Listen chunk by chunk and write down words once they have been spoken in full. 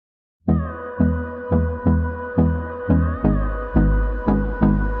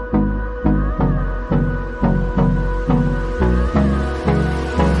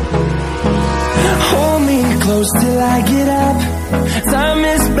I get up, time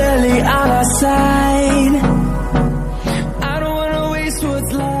is barely on our side. I don't wanna waste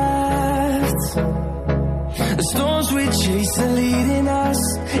what's left. The storms we chase are leading us,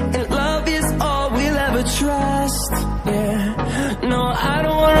 and love is all we'll ever trust. Yeah, no, I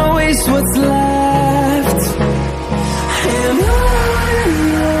don't wanna waste what's left. And on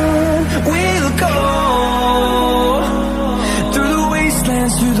we'll go, through the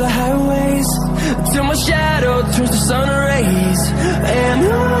wastelands, through the highways, till my shadow turns to sun rays. And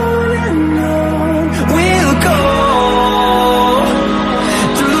on we'll go,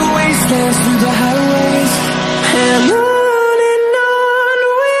 through the wastelands, through the highways, and on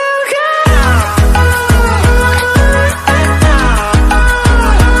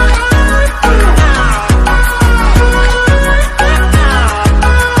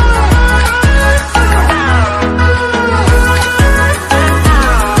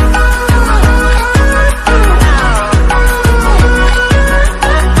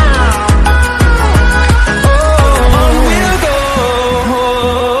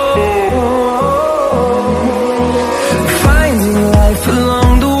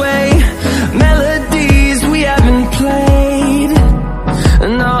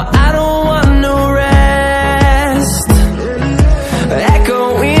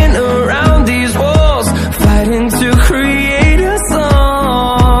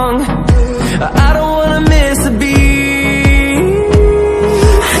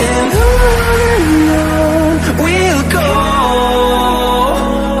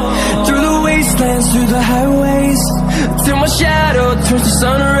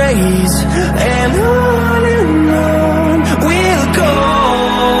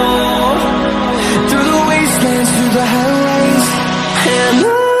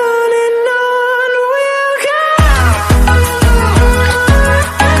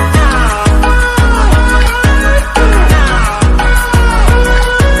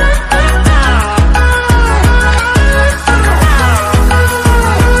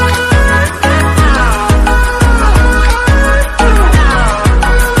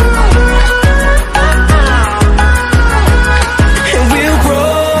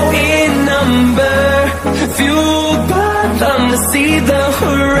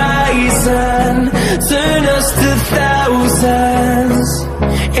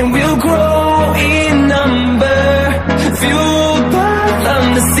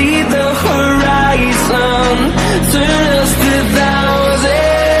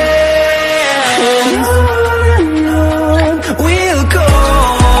we'll go.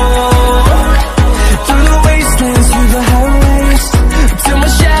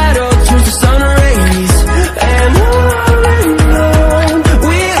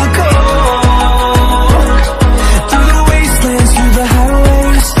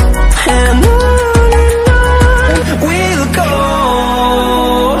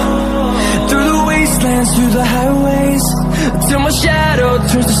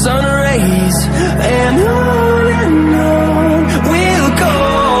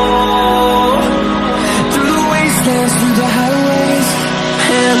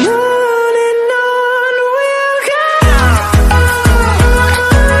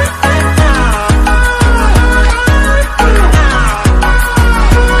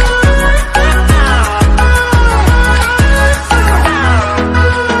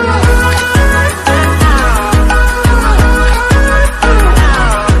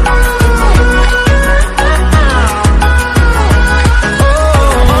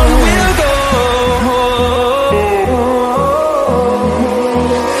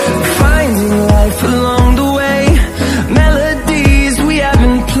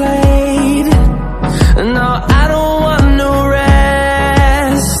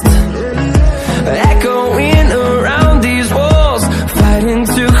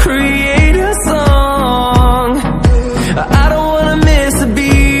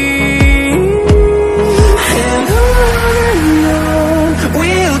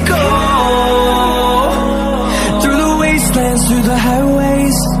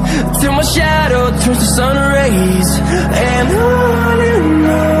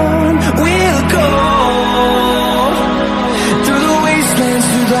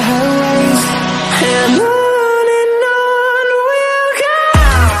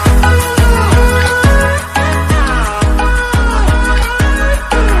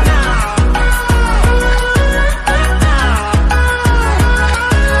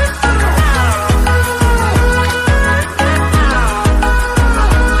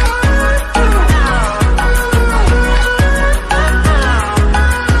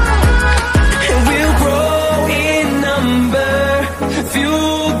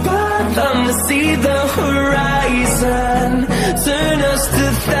 to see the horizon. Turn us to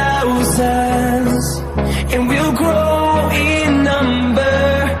thousands, and we'll grow in number.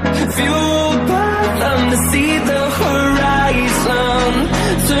 Fueled by them to see the horizon.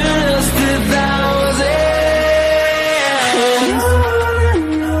 Turn